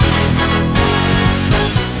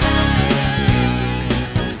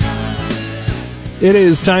It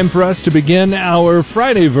is time for us to begin our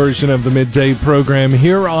Friday version of the midday program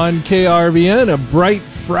here on KRVN. A bright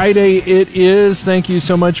Friday it is. Thank you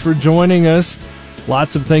so much for joining us.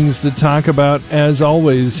 Lots of things to talk about, as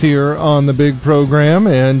always, here on the big program.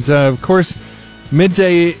 And, of course, our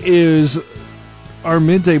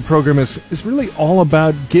midday program is really all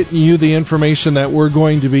about getting you the information that we're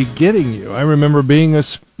going to be getting you. I remember being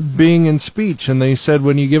in speech, and they said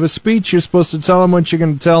when you give a speech, you're supposed to tell them what you're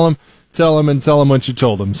going to tell them what you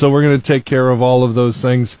told them. So we're going to take care of all of those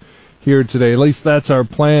things here today. At least that's our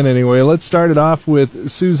plan anyway. Let's start it off with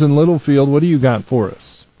Susan Littlefield. What do you got for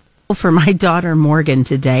us? For my daughter Morgan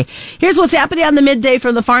today. Here's what's happening on the midday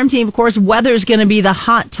from the farm team. Of course, weather's going to be the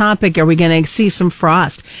hot topic. Are we going to see some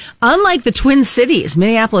frost? Unlike the Twin Cities,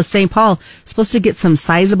 Minneapolis, St. Paul, supposed to get some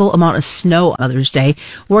sizable amount of snow Mother's Day.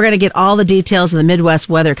 We're going to get all the details of the Midwest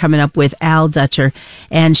weather coming up with Al Dutcher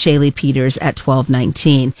and Shaylee Peters at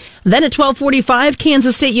 12:19. Then at 12:45,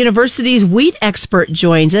 Kansas State University's wheat expert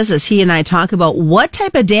joins us as he and I talk about what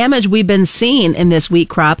type of damage we've been seeing in this wheat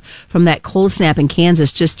crop from that cold snap in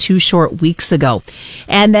Kansas just 2 short weeks ago.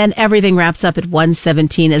 And then everything wraps up at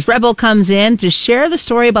 1:17 as Rebel comes in to share the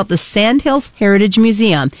story about the Sandhills Heritage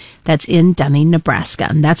Museum that's in Dunning, Nebraska.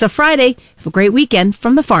 And that's a Friday. Have a great weekend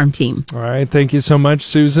from the farm team. All right. Thank you so much,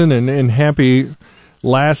 Susan, and happy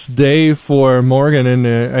last day for Morgan. And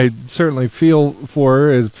I certainly feel for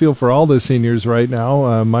her, feel for all the seniors right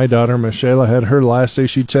now. My daughter, Michelle, had her last day.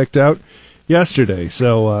 She checked out yesterday.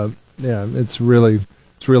 So, yeah, it's really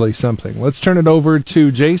something. Let's turn it over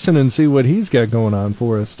to Jason and see what he's got going on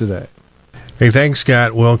for us today. Hey, thanks,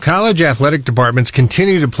 Scott. Well, college athletic departments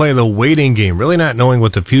continue to play the waiting game, really not knowing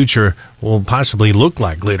what the future will possibly look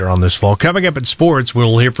like later on this fall. Coming up at sports,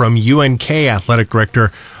 we'll hear from UNK athletic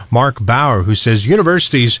director Mark Bauer, who says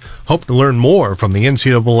universities hope to learn more from the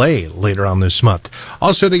NCAA later on this month.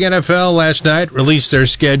 Also, the NFL last night released their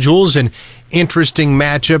schedules. An interesting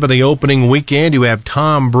matchup of the opening weekend. You have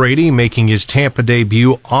Tom Brady making his Tampa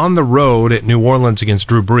debut on the road at New Orleans against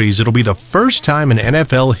Drew Brees. It'll be the first time in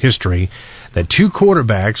NFL history that two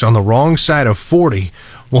quarterbacks on the wrong side of 40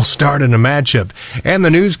 will start in a matchup. And the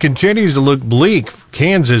news continues to look bleak for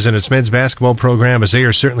Kansas and its men's basketball program as they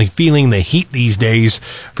are certainly feeling the heat these days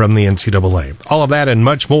from the NCAA. All of that and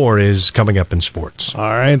much more is coming up in sports. All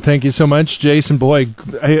right. Thank you so much, Jason. Boy,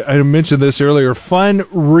 I mentioned this earlier. Fun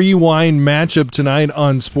rewind matchup tonight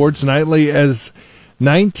on Sports Nightly as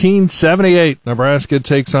 1978, Nebraska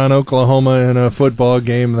takes on Oklahoma in a football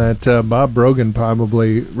game that Bob Brogan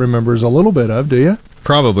probably remembers a little bit of, do you?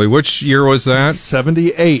 Probably. Which year was that?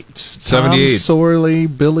 78. 78. Tom Sorley,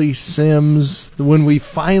 Billy Sims, when we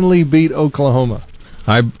finally beat Oklahoma.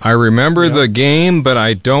 I remember the game, but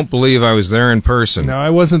I don't believe I was there in person. No, I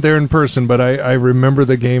wasn't there in person, but I remember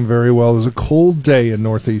the game very well. It was a cold day in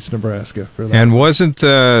northeast Nebraska for that. And wasn't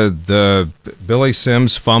the Billy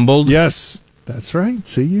Sims fumbled? Yes. That's right.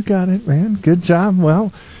 See, you got it, man. Good job.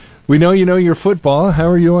 Well, we know you know your football. How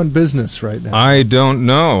are you on business right now? I don't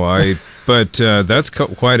know. But that's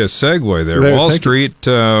quite a segue there. Wall Street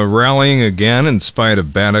rallying again in spite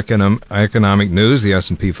of bad economic news. The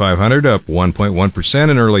S&P 500 up 1.1%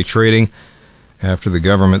 in early trading after the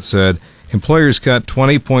government said employers cut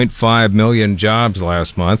 20.5 million jobs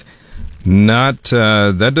last month. That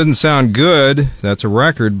doesn't sound good. That's a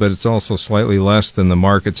record, but it's also slightly less than the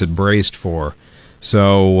markets had braced for.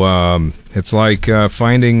 So it's like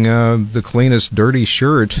finding the cleanest dirty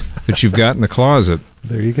shirt that you've got in the closet.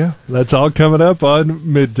 There you go. That's all coming up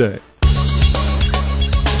on Midday.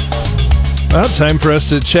 Well, time for us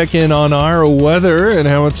to check in on our weather and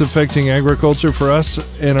how it's affecting agriculture for us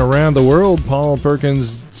and around the world. Paul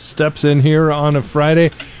Perkins steps in here on a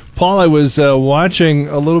Friday. Paul, I was watching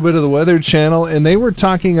a little bit of the Weather Channel, and they were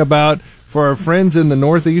talking about, for our friends in the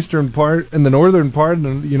northern part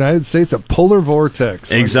of the United States, a polar vortex.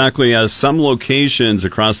 Exactly. Some locations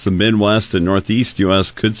across the Midwest and Northeast U.S.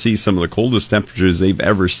 could see some of the coldest temperatures they've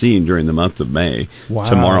ever seen during the month of May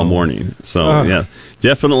tomorrow morning. So, yeah,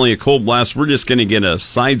 definitely a cold blast. We're just going to get a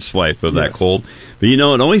side swipe of that cold. But, it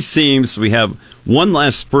always seems we have one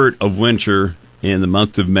last spurt of winter in the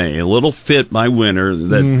month of May, a little fit by winter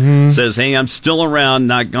that says, hey, I'm still around,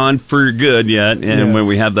 not gone for good yet. And when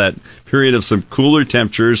we have that period of some cooler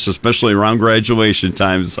temperatures, especially around graduation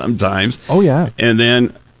time sometimes. Oh, yeah. And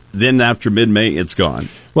then after mid-May, it's gone.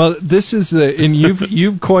 Well, this is and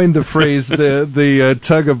you've coined the phrase the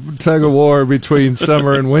tug of war between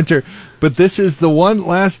summer and winter, but this is the one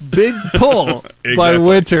last big pull exactly. by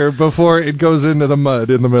winter before it goes into the mud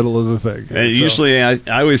in the middle of the thing. And usually, I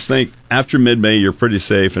always think after mid-May you're pretty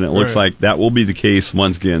safe, and it looks like that will be the case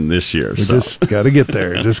once again this year. We just got to get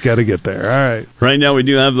there. All right. Right now we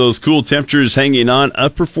do have those cool temperatures hanging on,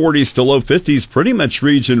 upper 40s to low 50s, pretty much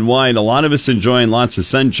region-wide. A lot of us enjoying lots of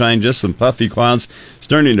sunshine, just some puffy clouds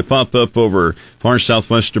starting to pop up over far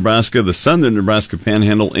southwest Nebraska, the southern Nebraska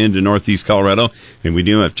panhandle into northeast Colorado, and we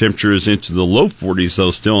do have temperatures into the low 40s,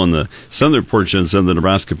 though, still in the southern portions of the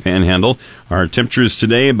Nebraska panhandle. Our temperatures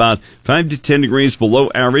today about 5 to 10 degrees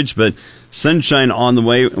below average, but sunshine on the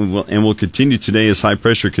way, and will continue today as high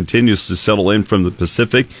pressure continues to settle in from the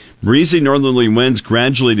Pacific. Breezy northerly winds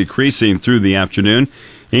gradually decreasing through the afternoon.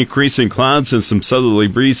 Increasing clouds and some southerly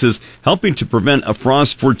breezes helping to prevent a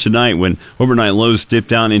frost for tonight when overnight lows dip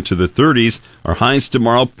down into the 30s. Our highs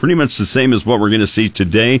tomorrow pretty much the same as what we're going to see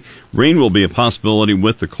today. Rain will be a possibility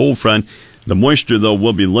with the cold front. The moisture, though,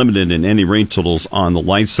 will be limited in any rain totals on the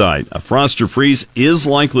light side. A frost or freeze is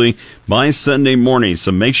likely by Sunday morning,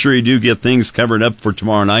 so make sure you do get things covered up for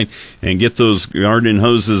tomorrow night and get those garden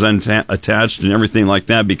hoses attached and everything like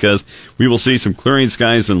that, because we will see some clearing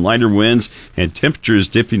skies and lighter winds and temperatures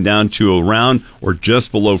dipping down to around or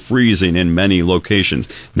just below freezing in many locations.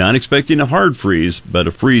 Not expecting a hard freeze, but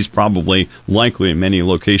a freeze probably likely in many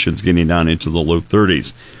locations getting down into the low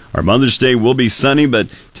 30s. Our Mother's Day will be sunny, but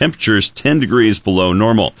temperatures 10 degrees below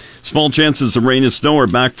normal. Small chances of rain and snow are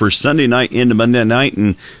back for Sunday night into Monday night.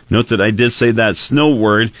 And note that I did say that snow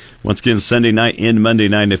word. Once again, Sunday night into Monday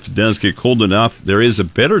night, if it does get cold enough, there is a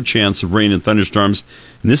better chance of rain and thunderstorms.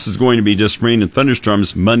 And this is going to be just rain and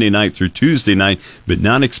thunderstorms Monday night through Tuesday night, but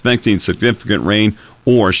not expecting significant rain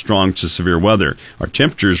or strong to severe weather. Our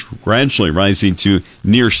temperatures gradually rising to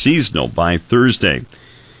near seasonal by Thursday.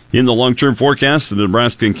 In the long-term forecast, the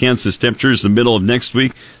Nebraska and Kansas temperatures the middle of next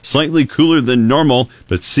week, slightly cooler than normal,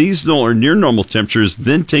 but seasonal or near normal temperatures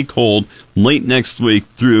then take hold late next week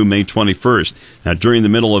through May 21st. Now, during the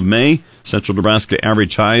middle of May, central Nebraska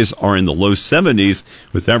average highs are in the low 70s,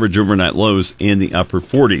 with average overnight lows in the upper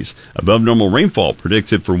 40s. Above normal rainfall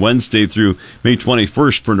predicted for Wednesday through May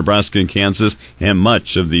 21st for Nebraska and Kansas and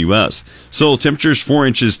much of the U.S. Soil temperatures 4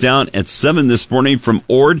 inches down at 7 this morning from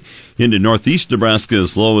Ord into northeast Nebraska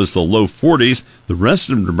as low as the low 40s. The rest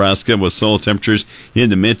of Nebraska with soil temperatures in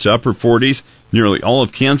the mid to upper 40s. Nearly all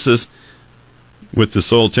of Kansas with the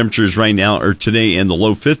soil temperatures right now or today in the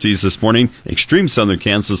low 50s this morning. Extreme southern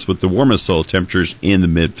Kansas with the warmest soil temperatures in the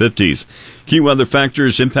mid 50s. Key weather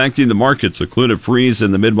factors impacting the markets include a freeze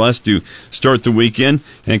in the Midwest to start the weekend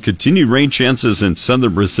and continued rain chances in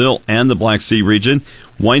southern Brazil and the Black Sea region.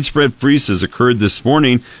 Widespread freezes occurred this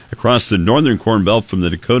morning across the northern Corn Belt from the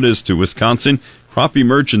Dakotas to Wisconsin. Crop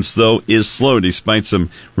emergence, though, is slow despite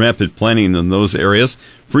some rapid planting in those areas.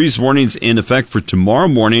 Freeze warnings in effect for tomorrow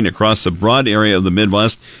morning across a broad area of the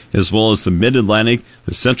Midwest, as well as the Mid-Atlantic,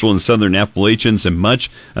 the Central and Southern Appalachians, and much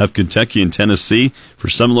of Kentucky and Tennessee. For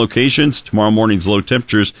some locations, tomorrow morning's low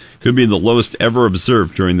temperatures could be the lowest ever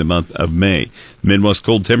observed during the month of May. Midwest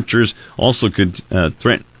cold temperatures also could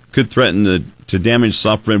threaten to damage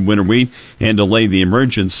soft red winter wheat and delay the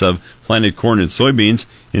emergence of planted corn and soybeans.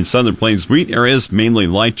 In southern plains wheat areas, mainly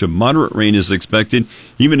light to moderate rain is expected.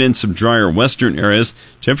 Even in some drier western areas,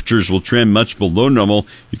 temperatures will trend much below normal,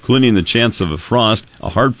 including the chance of a frost. A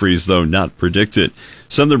hard freeze, though, not predicted.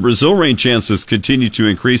 Southern Brazil rain chances continue to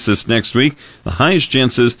increase this next week. The highest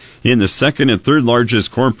chances in the second and third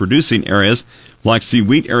largest corn-producing areas. Black Sea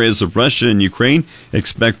wheat areas of Russia and Ukraine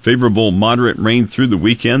expect favorable moderate rain through the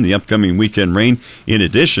weekend, the upcoming weekend rain, in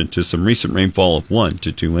addition to some recent rainfall of 1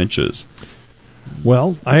 to 2 inches.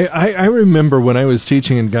 Well, I remember when I was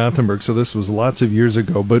teaching in Gothenburg, so this was lots of years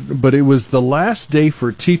ago, but it was the last day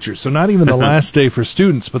for teachers. So not even the last day for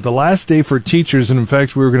students, but the last day for teachers. And in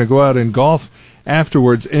fact, we were going to go out and golf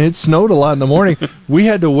afterwards, and it snowed a lot in the morning. We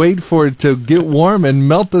had to wait for it to get warm and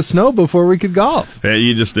melt the snow before we could golf. Yeah,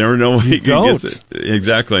 you just never know what you can get.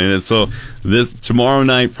 Exactly. And so this tomorrow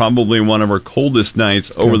night, probably one of our coldest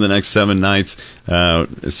nights over the next 7 nights.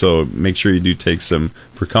 So make sure you do take some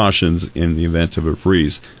precautions in the event of a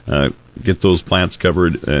freeze. Get those plants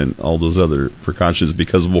covered and all those other precautions,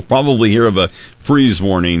 because we'll probably hear of a freeze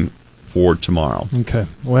warning for tomorrow. Okay.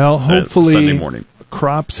 Well, hopefully Sunday morning.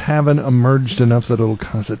 Crops haven't emerged enough that it'll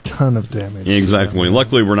cause a ton of damage. Exactly.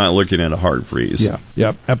 Luckily, we're not looking at a hard freeze.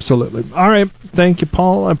 Yeah, absolutely. All right. Thank you,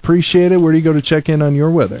 Paul. I appreciate it. Where do you go to check in on your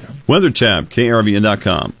weather? Weather tab,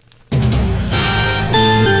 krvn.com.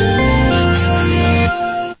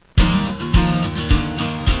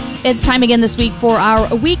 It's time again this week for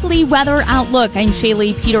our weekly weather outlook. I'm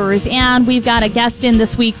Shaylee Peters, and we've got a guest in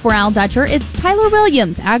this week for Al Dutcher. It's Tyler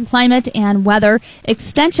Williams, Ag Climate and Weather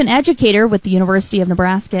Extension Educator with the University of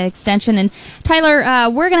Nebraska Extension. And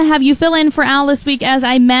Tyler, we're going to have you fill in for Al this week, as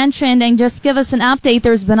I mentioned, and just give us an update.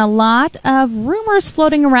 There's been a lot of rumors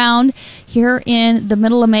floating around here in the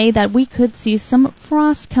middle of May that we could see some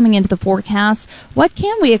frost coming into the forecast. What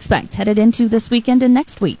can we expect headed into this weekend and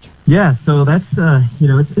next week? Yeah, so that's,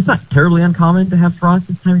 it's not terribly uncommon to have frost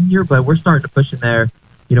this time of year, but we're starting to push in there.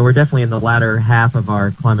 We're definitely in the latter half of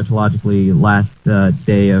our climatologically last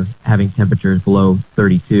day of having temperatures below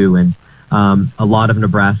 32, and a lot of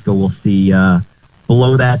Nebraska will see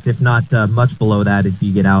below that, if not much below that, as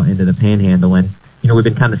you get out into the panhandle. And, we've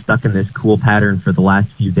been kind of stuck in this cool pattern for the last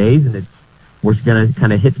few days, and we're going to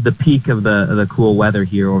kind of hit the peak of the cool weather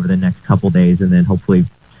here over the next couple days, and then hopefully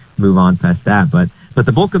move on past that. But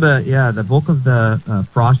the bulk of the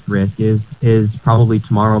frost risk is probably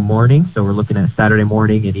tomorrow morning. So we're looking at Saturday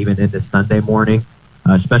morning and even into Sunday morning,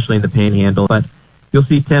 especially in the panhandle. But you'll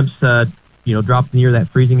see temps, drop near that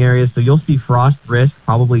freezing area. So you'll see frost risk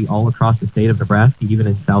probably all across the state of Nebraska, even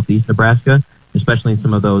in southeast Nebraska, especially in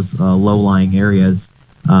some of those low-lying areas.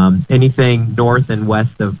 Anything north and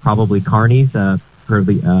west of probably Kearney's, I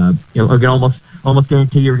can almost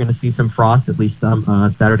guarantee you're going to see some frost at least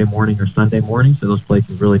Saturday morning or Sunday morning. So those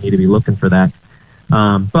places really need to be looking for that.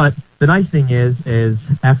 But the nice thing is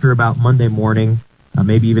after about Monday morning,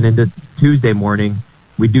 maybe even into Tuesday morning,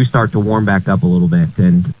 we do start to warm back up a little bit,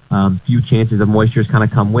 and few chances of moisture kind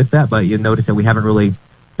of come with that. But you notice that we haven't really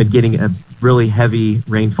been getting a really heavy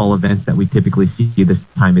rainfall events that we typically see this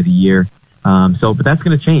time of the year. But that's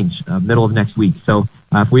going to change middle of next week. So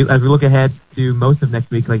as we look ahead to most of next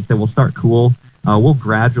week, like I said, we'll start cool. We'll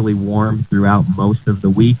gradually warm throughout most of the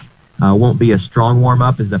week. Won't be a strong warm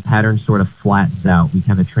up as the pattern sort of flattens out. We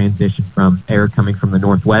kind of transition from air coming from the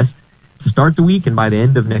northwest to start the week, and by the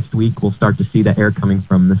end of next week, we'll start to see the air coming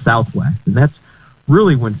from the southwest. And that's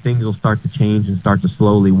really when things will start to change and start to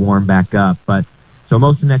slowly warm back up. But so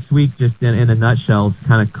most of next week, just in a nutshell, is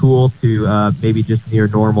kind of cool to maybe just near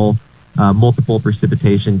normal, multiple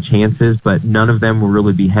precipitation chances, but none of them will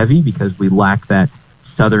really be heavy because we lack that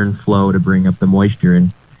southern flow to bring up the moisture.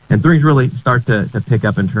 And things really start to pick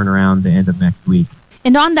up and turn around the end of next week.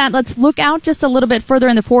 And on that, let's look out just a little bit further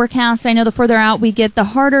in the forecast. I know the further out we get, the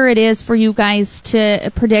harder it is for you guys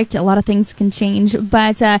to predict. A lot of things can change.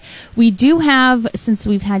 But we do have, since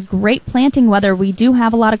we've had great planting weather, we do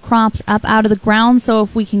have a lot of crops up out of the ground. So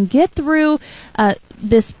if we can get through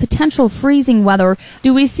this potential freezing weather,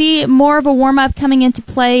 do we see more of a warm-up coming into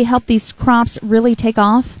play, help these crops really take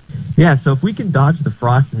off? Yeah, so if we can dodge the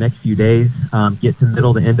frost the next few days, get to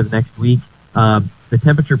middle to end of next week, the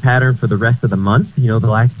temperature pattern for the rest of the month, the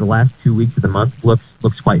last 2 weeks of the month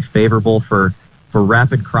looks quite favorable for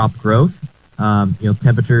rapid crop growth.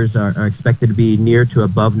 Temperatures are expected to be near to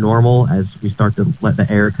above normal as we start to let the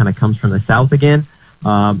air kind of comes from the south again.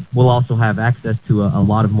 We'll also have access to a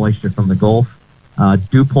lot of moisture from the Gulf.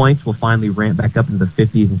 Dew points will finally ramp back up into the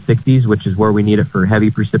 50s and 60s, which is where we need it for heavy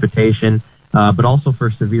precipitation, but also for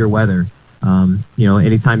severe weather.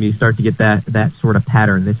 Anytime you start to get that sort of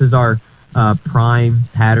pattern, this is our prime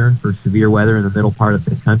pattern for severe weather in the middle part of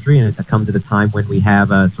the country, and it comes at a time when we have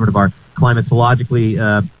sort of our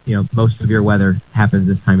climatologically, most severe weather happens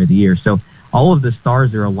this time of the year. So all of the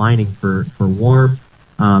stars are aligning for warm,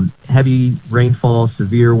 heavy rainfall,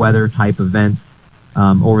 severe weather type events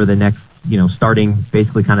over the next, starting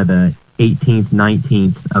basically kind of the 18th,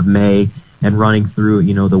 19th of May and running through,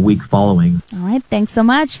 the week following. All right, thanks so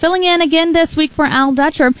much. Filling in again this week for Al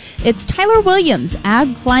Dutcher, it's Tyler Williams,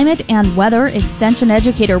 Ag, Climate, and Weather Extension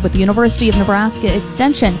Educator with the University of Nebraska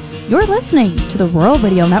Extension. You're listening to the Rural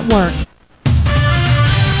Radio Network.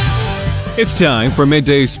 It's time for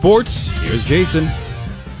Midday Sports. Here's Jason.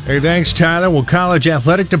 Hey, thanks, Tyler. Well, college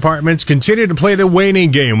athletic departments continue to play the waiting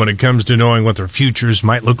game when it comes to knowing what their futures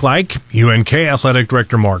might look like. UNK Athletic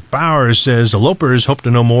Director Mark Bowers says the Lopers hope to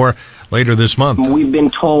know more later this month. We've been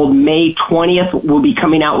told May 20th we'll be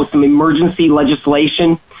coming out with some emergency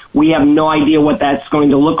legislation. We have no idea what that's going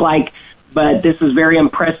to look like, but this is very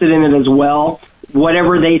unprecedented as well.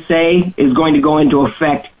 Whatever they say is going to go into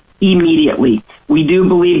effect immediately. We do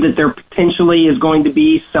believe that there potentially is going to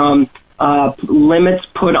be some limits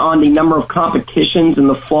put on the number of competitions in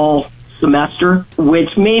the fall semester,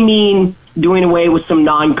 which may mean doing away with some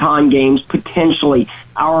non-con games potentially.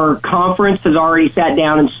 Our conference has already sat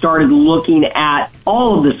down and started looking at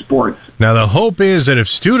all of the sports. Now, the hope is that if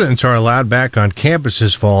students are allowed back on campus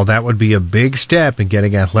this fall, that would be a big step in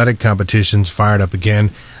getting athletic competitions fired up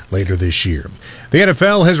again. later this year. The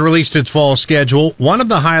NFL has released its fall schedule. One of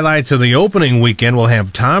the highlights of the opening weekend will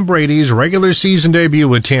have Tom Brady's regular season debut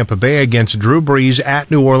with Tampa Bay against Drew Brees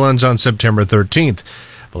at New Orleans on September 13th.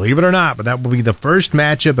 Believe it or not, but that will be the first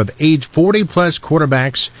matchup of age 40-plus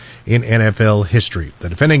quarterbacks in NFL history. The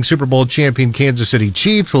defending Super Bowl champion Kansas City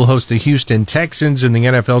Chiefs will host the Houston Texans in the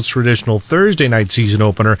NFL's traditional Thursday night season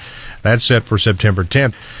opener. That's set for September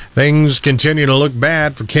 10th. Things continue to look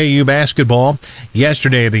bad for KU basketball.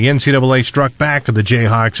 Yesterday, the NCAA struck back at the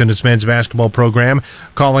Jayhawks and its men's basketball program,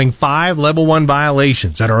 calling 5 Level 1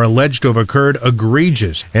 violations that are alleged to have occurred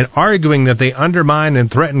egregious and arguing that they undermine and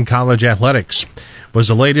threaten college athletics. Was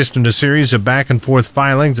the latest in a series of back-and-forth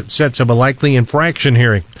filings that sets up a likely infraction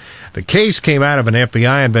hearing. The case came out of an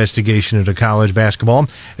FBI investigation into college basketball.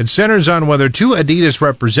 It centers on whether 2 Adidas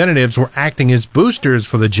representatives were acting as boosters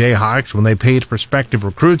for the Jayhawks when they paid prospective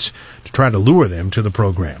recruits to try to lure them to the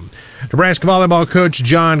program. Nebraska volleyball coach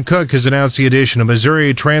John Cook has announced the addition of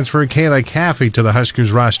Missouri transfer Kayla Caffey to the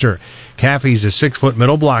Huskers roster. Caffey's a 6-foot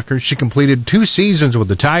middle blocker. She completed 2 seasons with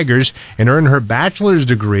the Tigers and earned her bachelor's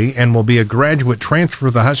degree and will be a graduate transfer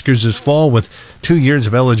for the Huskers this fall with 2 years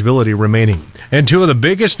of eligibility remaining. And 2 of the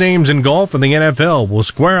biggest names in golf in the NFL will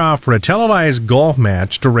square off for a televised golf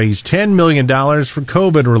match to raise $10 million for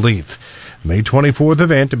COVID relief. May 24th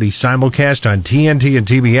event to be simulcast on TNT and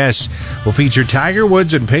TBS will feature Tiger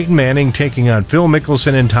Woods and Peyton Manning taking on Phil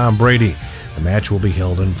Mickelson and Tom Brady. The match will be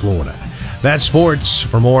held in Florida. That's sports.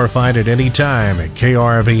 For more, find it anytime at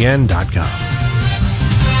krvn.com.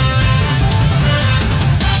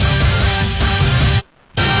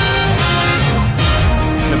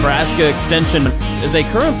 Nebraska Extension is a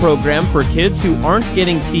current program for kids who aren't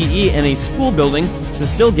getting PE in a school building to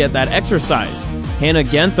still get that exercise. Hannah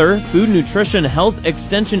Genther, food nutrition health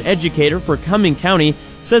extension educator for Cumming County,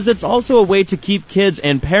 says it's also a way to keep kids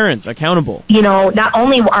and parents accountable. You know, not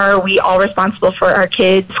only are we all responsible for our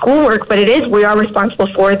kids' schoolwork, but we are responsible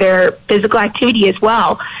for their physical activity as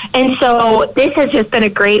well. And so this has just been a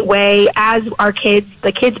great way as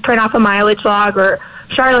the kids print off a mileage log, or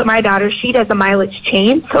Charlotte, my daughter, she does a mileage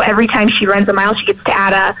chain. So every time she runs a mile, she gets to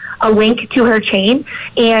add a link to her chain.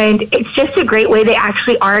 And it's just a great way. They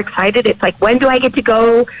actually are excited. It's like, when do I get to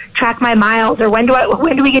go track my miles? Or when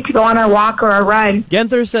do we get to go on our walk or our run?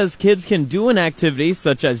 Genther says kids can do an activity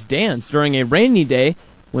such as dance during a rainy day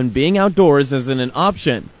when being outdoors isn't an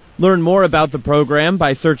option. Learn more about the program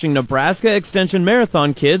by searching Nebraska Extension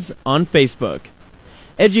Marathon Kids on Facebook.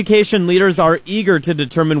 Education leaders are eager to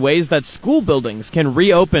determine ways that school buildings can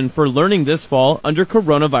reopen for learning this fall under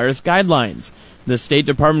coronavirus guidelines. The State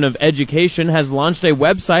Department of Education has launched a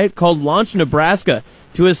website called Launch Nebraska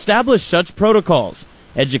to establish such protocols.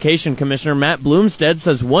 Education Commissioner Matt Bloomstead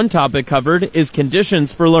says one topic covered is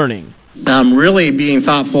conditions for learning. Really being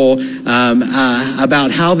thoughtful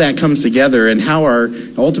about how that comes together and how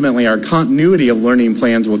ultimately our continuity of learning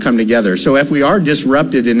plans will come together. So if we are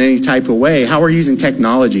disrupted in any type of way, how we're using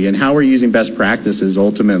technology and how we're using best practices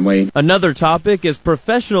ultimately. Another topic is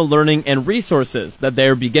professional learning and resources that they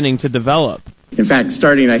are beginning to develop. In fact,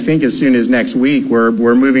 starting, I think, as soon as next week, we're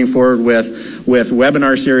moving forward with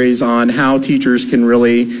webinar series on how teachers can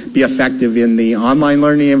really be effective in the online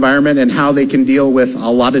learning environment and how they can deal with a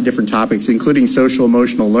lot of different topics, including social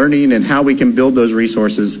emotional learning, and how we can build those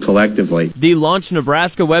resources collectively. The Launch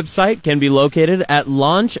Nebraska website can be located at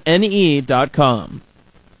launchne.com.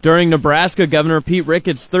 During Nebraska Governor Pete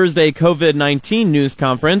Ricketts' Thursday COVID-19 news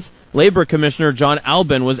conference, Labor Commissioner John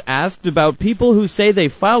Albin was asked about people who say they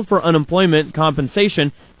filed for unemployment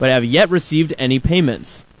compensation but have yet received any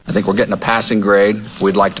payments. I think we're getting a passing grade.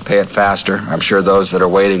 We'd like to pay it faster. I'm sure those that are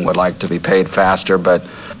waiting would like to be paid faster, but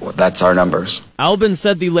that's our numbers. Albin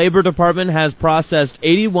said the Labor Department has processed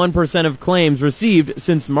 81% of claims received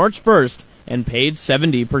since March 1st and paid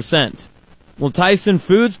 70%. Well, Tyson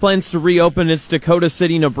Foods plans to reopen its Dakota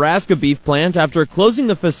City, Nebraska beef plant after closing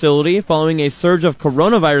the facility following a surge of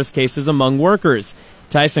coronavirus cases among workers.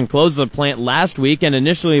 Tyson closed the plant last week and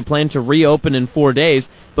initially planned to reopen in 4 days,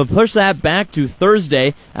 but pushed that back to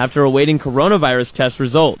Thursday after awaiting coronavirus test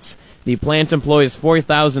results. The plant employs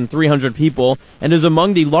 4,300 people and is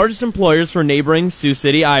among the largest employers for neighboring Sioux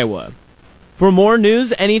City, Iowa. For more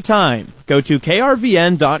news anytime, go to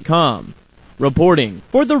krvn.com. Reporting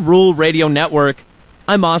for the Rural Radio Network,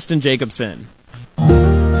 I'm Austin Jacobson.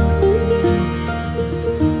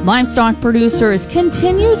 Livestock producers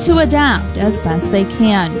continue to adapt as best they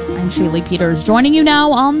can. I'm Shaylee Peters, joining you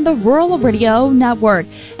now on the Rural Radio Network.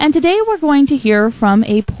 And today we're going to hear from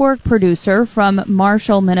a pork producer from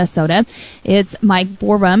Marshall, Minnesota. It's Mike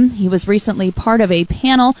Borbum. He was recently part of a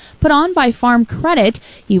panel put on by Farm Credit.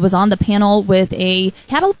 He was on the panel with a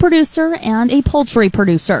cattle producer and a poultry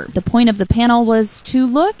producer. The point of the panel was to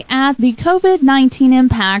look at the COVID-19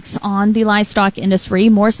 impacts on the livestock industry,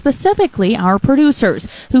 more specifically our producers,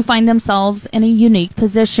 who find themselves in a unique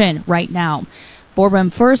position right now.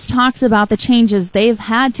 Borbum first talks about the changes they've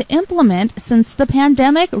had to implement since the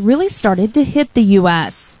pandemic really started to hit the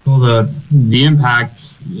U.S. Well, the impact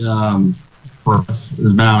for us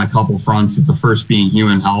has been on a couple fronts, with the first being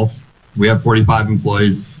human health. We have 45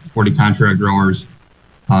 employees, 40 contract growers.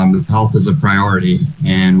 Health is a priority,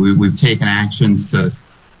 and we've taken actions to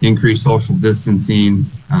increase social distancing,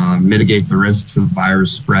 mitigate the risks of the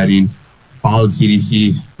virus spreading, followed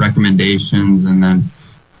CDC recommendations, and then,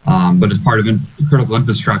 but as part of critical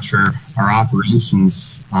infrastructure, our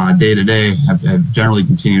operations day to day have generally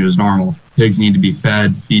continued as normal. Pigs need to be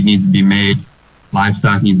fed, feed needs to be made,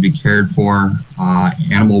 livestock needs to be cared for.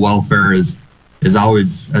 Animal welfare is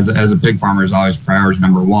always, as a pig farmer, is always priority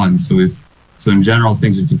number one. So in general,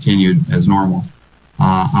 things have continued as normal.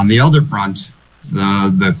 On the other front,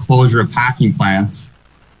 the closure of packing plants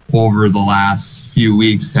over the last few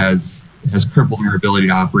weeks has crippled our ability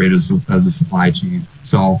to operate as a supply chain.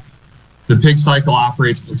 So the pig cycle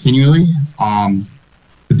operates continually.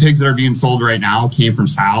 The pigs that are being sold right now came from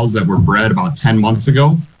sows that were bred about 10 months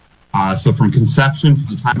ago. So from conception,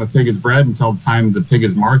 from the time a pig is bred until the time the pig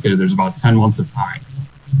is marketed, there's about 10 months of time.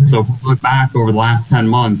 So if we look back over the last 10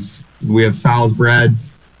 months, we have sows bred,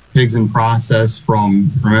 pigs in process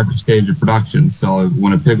from every stage of production. So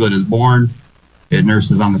when a piglet is born, it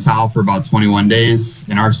nurses on the sow for about 21 days.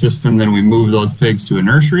 In our system, then we move those pigs to a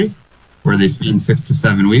nursery where they spend 6 to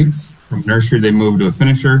 7 weeks. From nursery, they move to a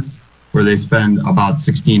finisher where they spend about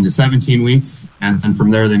 16 to 17 weeks. And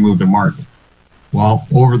from there, they move to market. Well,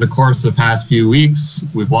 over the course of the past few weeks,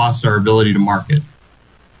 we've lost our ability to market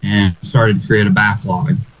and started to create a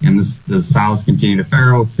backlog. And the sows continue to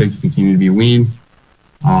farrow, pigs continue to be weaned.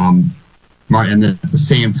 And then at the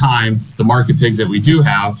same time, the market pigs that we do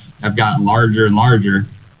have gotten larger and larger.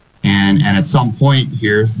 And at some point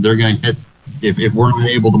here, they're going to hit, if we're not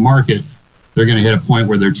able to market, they're going to hit a point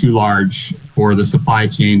where they're too large for the supply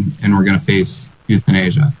chain, and we're going to face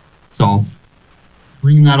euthanasia. So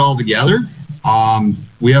bringing that all together,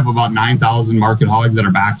 we have about 9,000 market hogs that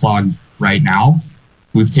are backlogged right now.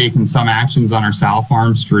 We've taken some actions on our sow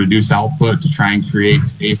farms to reduce output to try and create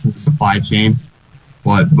space in the supply chain.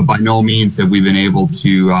 But by no means have we been able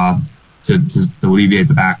to alleviate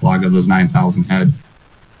the backlog of those 9,000 head.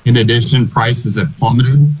 In addition, prices have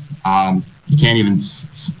plummeted. You can't even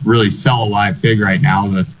really sell a live pig right now.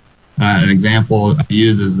 An example I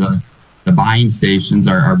use is the buying stations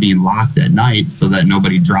are being locked at night so that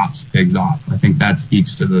nobody drops pigs off. I think that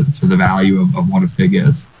speaks to the value of what a pig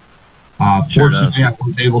is. Fortunately, I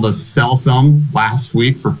was able to sell some last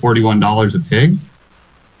week for $41 a pig,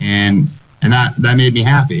 and that made me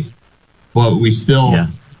happy. But we still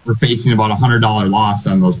we're facing about $100 loss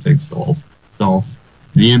on those pigs sold. So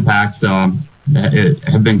the impacts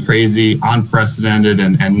have been crazy, unprecedented,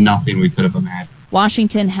 and nothing we could have imagined.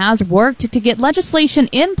 Washington has worked to get legislation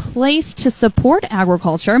in place to support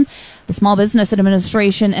agriculture. The Small Business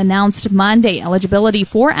Administration announced Monday eligibility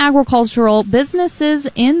for agricultural businesses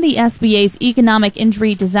in the SBA's Economic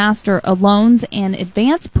Injury Disaster Loans and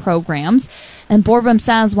Advance programs. And Borbum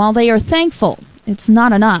says while they are thankful, it's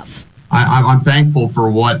not enough. I'm thankful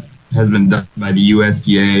for what has been done by the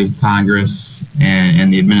USDA, Congress,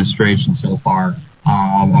 and the administration so far.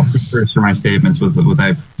 I'll preface my statements with I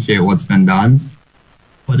appreciate what's been done,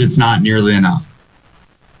 but it's not nearly enough.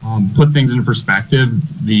 Put things into perspective,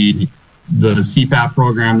 the CFAP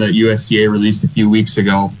program that USDA released a few weeks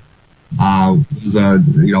ago was a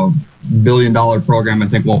 $1 billion program. I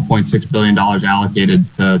think $1.6 billion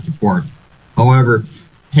allocated to pork. However,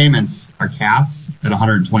 payments are capped at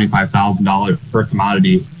 $125,000 per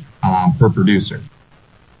commodity per producer.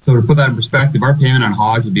 So to put that in perspective, our payment on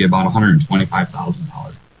hogs would be about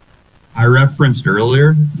 $125,000. I referenced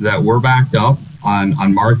earlier that we're backed up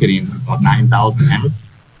on marketing about 9,000 head.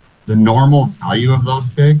 The normal value of those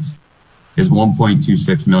pigs is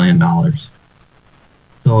 $1.26 million.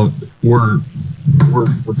 So we're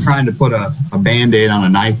trying to put a Band-Aid on a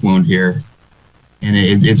knife wound here, and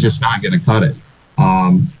it's just not going to cut it.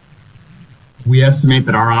 We estimate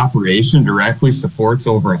that our operation directly supports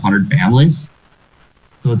over 100 families.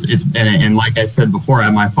 So it's and like I said before, I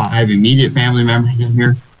have my 5 immediate family members in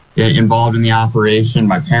here. involved in the operation,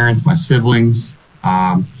 my parents, my siblings,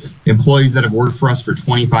 employees that have worked for us for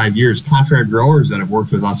 25 years, contract growers that have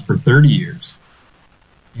worked with us for 30 years.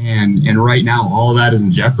 And right now, all of that is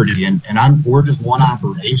in jeopardy, and we're just one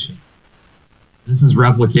operation. This is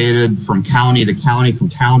replicated from county to county, from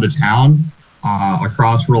town to town,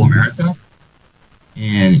 across rural America.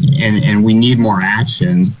 And we need more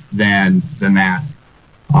action than that.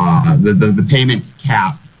 The payment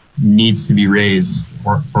cap needs to be raised,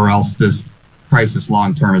 or else this crisis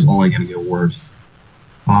long term is only going to get worse.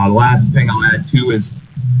 The last thing I'll add too is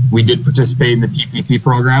we did participate in the PPP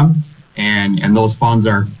program, and those funds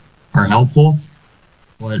are helpful.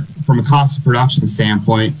 But from a cost of production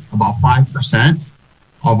standpoint, about 5%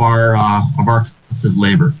 of our cost is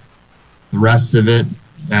labor. The rest of it,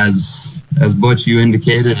 as Butch, you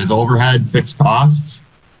indicated, is overhead, fixed costs.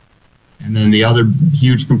 And then the other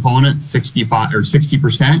huge component,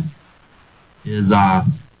 60%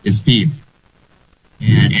 is feed.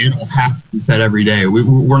 And animals have to be fed every day.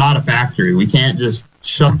 We're not a factory. We can't just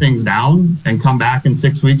shut things down and come back in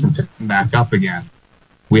 6 weeks and pick them back up again.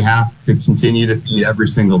 We have to continue to feed every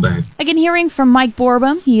single day. Again, hearing from Mike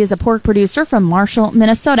Borbum. He is a pork producer from Marshall,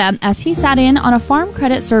 Minnesota, as he sat in on a Farm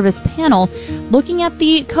Credit Service panel looking at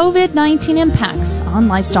the COVID-19 impacts on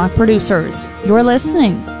livestock producers. You're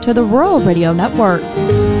listening to the Rural Radio Network.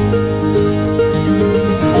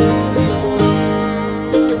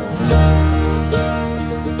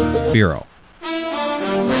 Bureau.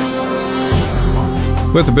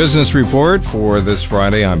 With the business report for this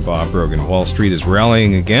Friday, I'm Bob Brogan. Wall Street is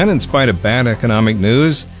rallying again in spite of bad economic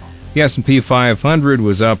news. The S&P 500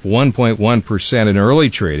 was up 1.1% in early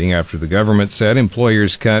trading after the government said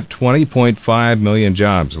employers cut 20.5 million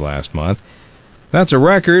jobs last month. That's a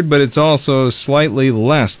record, but it's also slightly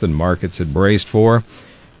less than markets had braced for.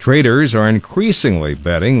 Traders are increasingly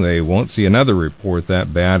betting they won't see another report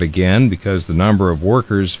that bad again because the number of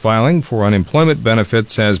workers filing for unemployment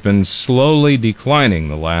benefits has been slowly declining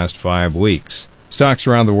the last 5 weeks. Stocks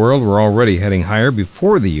around the world were already heading higher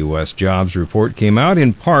before the U.S. jobs report came out,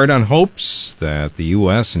 in part on hopes that the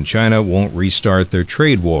U.S. and China won't restart their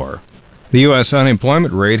trade war. The U.S.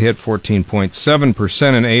 unemployment rate hit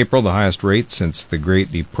 14.7% in April, the highest rate since the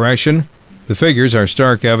Great Depression. The figures are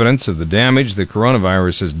stark evidence of the damage the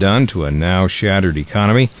coronavirus has done to a now shattered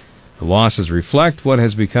economy. The losses reflect what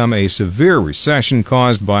has become a severe recession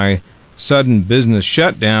caused by sudden business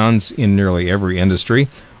shutdowns in nearly every industry.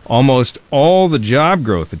 Almost all the job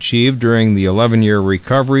growth achieved during the 11-year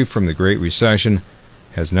recovery from the Great Recession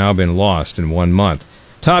has now been lost in 1 month.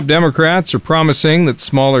 Top Democrats are promising that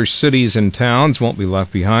smaller cities and towns won't be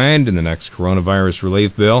left behind in the next coronavirus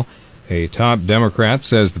relief bill. A top Democrat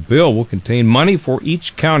says the bill will contain money for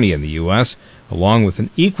each county in the U.S., along with an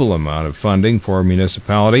equal amount of funding for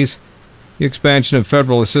municipalities. The expansion of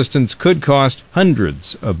federal assistance could cost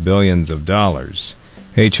hundreds of billions of dollars.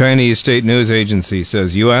 A Chinese state news agency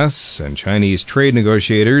says U.S. and Chinese trade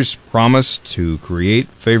negotiators promised to create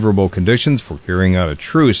favorable conditions for carrying out a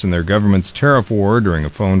truce in their government's tariff war during a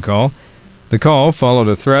phone call. The call followed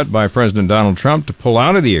a threat by President Donald Trump to pull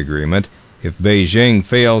out of the agreement if Beijing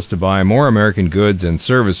fails to buy more American goods and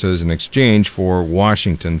services in exchange for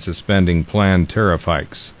Washington suspending planned tariff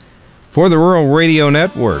hikes. For the Rural Radio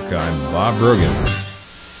Network, I'm Bob Brogan.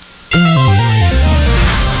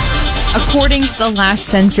 According to the last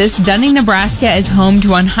census, Dunning, Nebraska is home to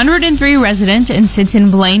 103 residents in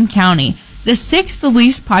Sinton-Blaine County, the sixth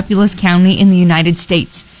least populous county in the United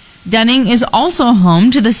States. Dunning is also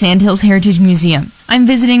home to the Sandhills Heritage Museum. I'm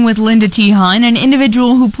visiting with Linda Tehan, an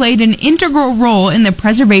individual who played an integral role in the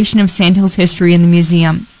preservation of Sandhills history in the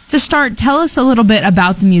museum. To start, tell us a little bit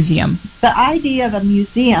about the museum. The idea of a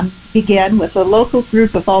museum began with a local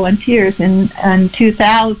group of volunteers in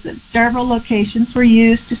 2000. Several locations were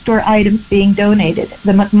used to store items being donated.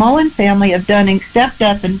 The McMullen family of Dunning stepped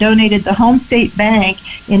up and donated the Home State Bank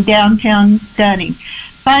in downtown Dunning.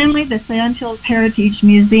 Finally, the Sandhills Heritage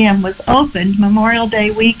Museum was opened Memorial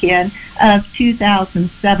Day weekend of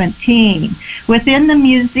 2017. Within the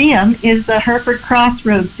museum is the Hereford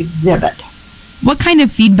Crossroads exhibit. What kind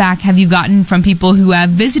of feedback have you gotten from people who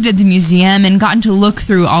have visited the museum and gotten to look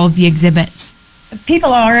through all of the exhibits?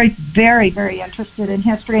 People are very, very interested in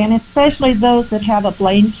history, and especially those that have a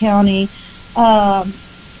Blaine County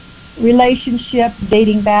relationship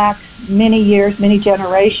dating back many years, many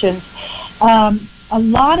generations. A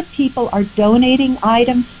lot of people are donating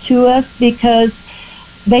items to us because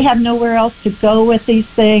they have nowhere else to go with these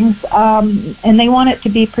things, and they want it to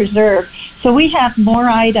be preserved. So we have more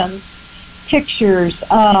items, pictures,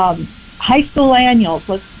 high school annuals,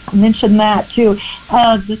 let's mention that too,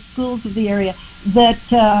 the schools of the area, that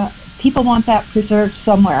people want that preserved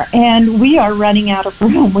somewhere. And we are running out of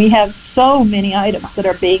room. We have so many items that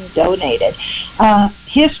are being donated.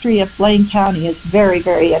 History of Blaine County is very,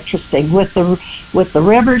 very interesting with the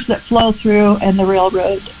rivers that flow through and the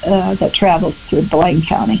railroad that travels through Blaine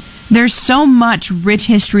County. There's so much rich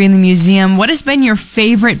history in the museum. What has been your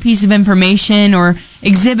favorite piece of information or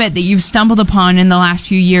exhibit that you've stumbled upon in the last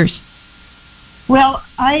few years? Well,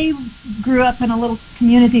 I grew up in a little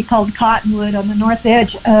community called Cottonwood on the north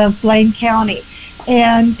edge of Blaine County,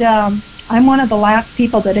 and I'm one of the last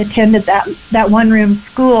people that attended that one-room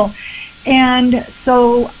school. And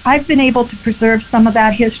so I've been able to preserve some of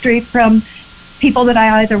that history from people that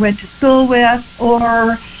I either went to school with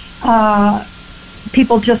or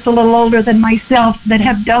people just a little older than myself that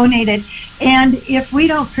have donated. And if we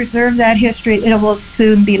don't preserve that history, it will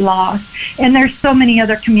soon be lost. And there's so many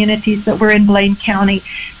other communities that were in Blaine County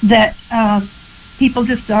that people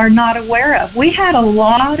just are not aware of. We had a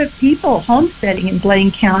lot of people homesteading in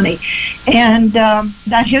Blaine County, and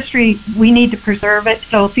that history, we need to preserve it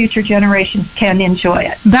so future generations can enjoy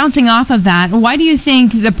it. Bouncing off of that, why do you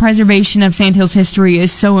think the preservation of Sandhills history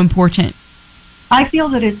is so important? I feel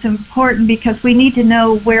that it's important because we need to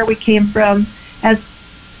know where we came from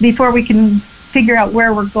before we can figure out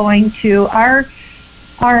where we're going to.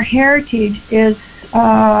 Our heritage is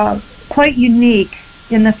quite unique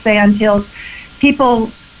in the Sandhills.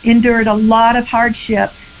 People endured a lot of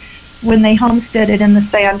hardships when they homesteaded in the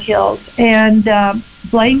Sandhills, and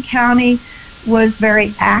Blaine County was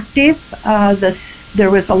very active.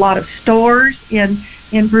 There was a lot of stores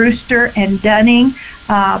in Brewster and Dunning.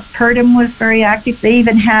 Purdom was very active. They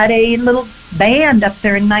even had a little band up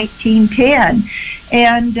there in 1910.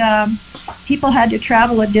 And people had to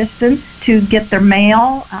travel a distance to get their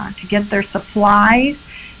mail, to get their supplies.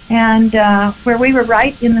 And where we were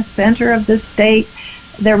right in the center of the state,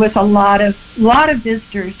 there was a lot of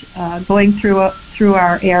visitors going through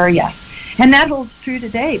our area. And that holds true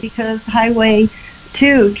today because Highway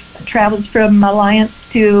 2 travels from Alliance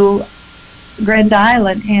to Grand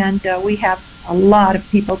Island, and we have a lot of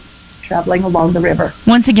people traveling along the river.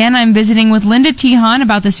 Once again, I'm visiting with Linda Tehan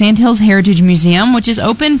about the Sandhills Heritage Museum, which is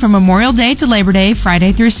open from Memorial Day to Labor Day,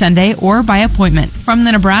 Friday through Sunday, or by appointment. From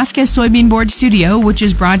the Nebraska Soybean Board Studio, which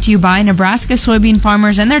is brought to you by Nebraska soybean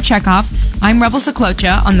farmers and their checkoff, I'm Rebel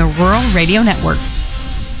Saklocha on the Rural Radio Network.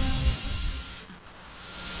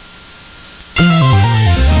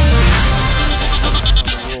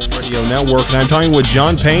 Network, and I'm talking with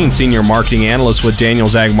John Payne, Senior Marketing Analyst with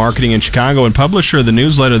Daniels Ag Marketing in Chicago and publisher of the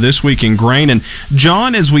newsletter This Week in Grain. And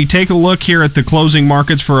John, as we take a look here at the closing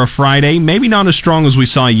markets for a Friday, maybe not as strong as we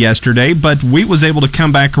saw yesterday, but wheat was able to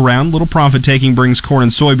come back around. Little profit taking brings corn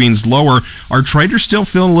and soybeans lower. Are traders still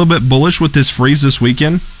feeling a little bit bullish with this freeze this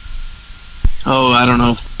weekend? Oh, I don't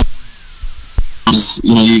know.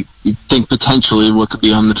 You think potentially what could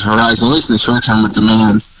be on the horizon, at least in the short term with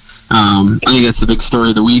demand. I think that's the big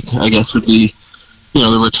story of the week, I guess, would be,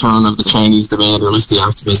 the return of the Chinese demand, or at least the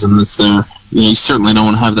optimism that's there. You certainly don't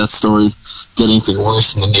want to have that story get anything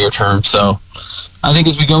worse in the near term. So I think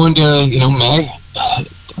as we go into, May,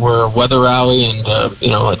 we're a weather rally and,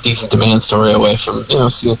 a decent demand story away from,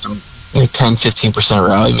 seeing some 10-15%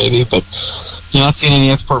 rally maybe. But you're not seeing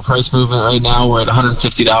any export price movement right now. We're at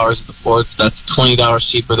 $150 at the ports. That's $20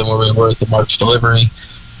 cheaper than where we were at the March delivery.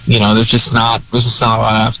 There's just not a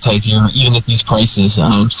lot of appetite here, even at these prices.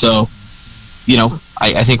 So,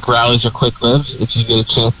 I think rallies are quick-lived. If you get a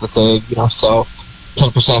chance to say, sell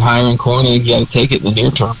 10% higher in corn, I think you got to take it in the near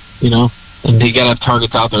term, and you got to have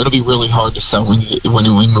targets out there. It'll be really hard to sell when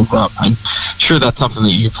we move up. I'm sure that's something that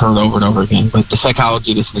you've heard over and over again, but the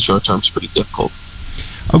psychology of this in the short term is pretty difficult.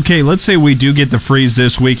 Okay, let's say we do get the freeze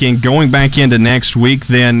this weekend. Going back into next week,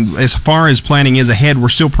 then, as far as planning is ahead, we're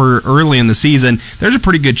still early in the season. There's a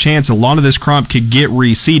pretty good chance a lot of this crop could get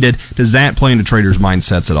reseeded. Does that play into traders'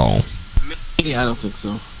 mindsets at all? Yeah, I don't think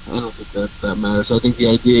so. I don't think that matters. I think the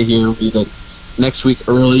idea here would be that next week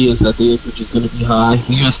early is that the acreage is going to be high.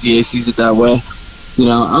 The USDA sees it that way.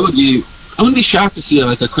 I wouldn't be shocked to see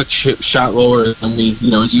like a quick shot lower and we,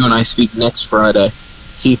 as you and I speak next Friday,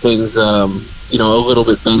 see things a little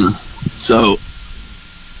bit better. So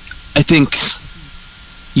I think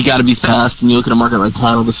you got to be fast. And you look at a market like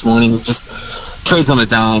cattle this morning, it just trades on a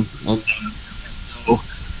dime, and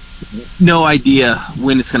no idea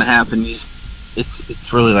when it's going to happen.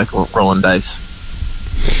 It's really like rolling dice.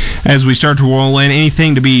 As we start to roll in,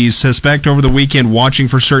 anything to be suspect over the weekend, watching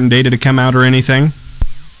for certain data to come out or anything?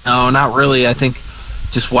 No, not really. I think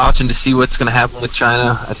just watching to see what's going to happen with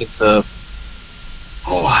China. I think the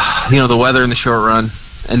weather in the short run,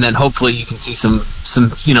 and then hopefully you can see some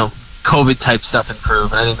COVID type stuff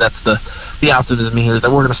improve. And I think that's the optimism here, that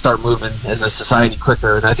we're going to start moving as a society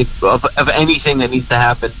quicker. And I think of anything that needs to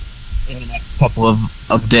happen in the next couple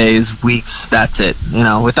of days, weeks, that's it.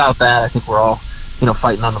 Without that, I think we're all,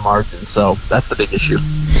 fighting on the margin. So that's the big issue.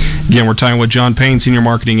 Again, we're talking with John Payne, Senior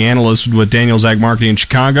Marketing Analyst with Daniels Ag Marketing in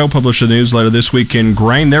Chicago. Published a newsletter this week in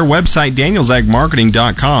Grain. Their website,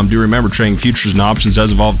 danielsagmarketing.com. Do remember, trading futures and options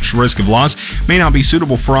does involve risk of loss. May not be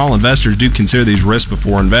suitable for all investors. Do consider these risks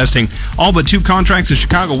before investing. All but 2 contracts in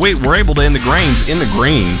Chicago. Wait, we're able to end the grains in the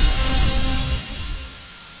green.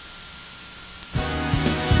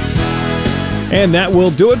 And that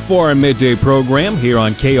will do it for our midday program here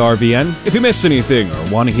on KRVN. If you missed anything or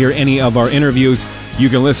want to hear any of our interviews, you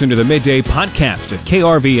can listen to the Midday Podcast at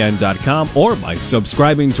krvn.com or by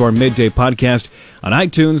subscribing to our Midday Podcast on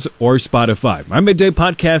iTunes or Spotify. Our Midday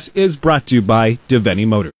Podcast is brought to you by Deviney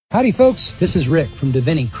Motors. Howdy, folks. This is Rick from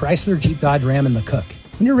Deviney Chrysler, Jeep, Dodge, Ram, and McCook.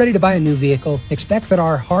 When you're ready to buy a new vehicle, expect that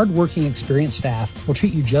our hard-working, experienced staff will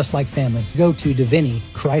treat you just like family. Go to Deviney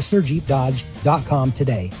Chrysler, Jeep, Dodge.com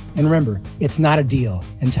today. And remember, it's not a deal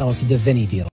until it's a Deviney deal.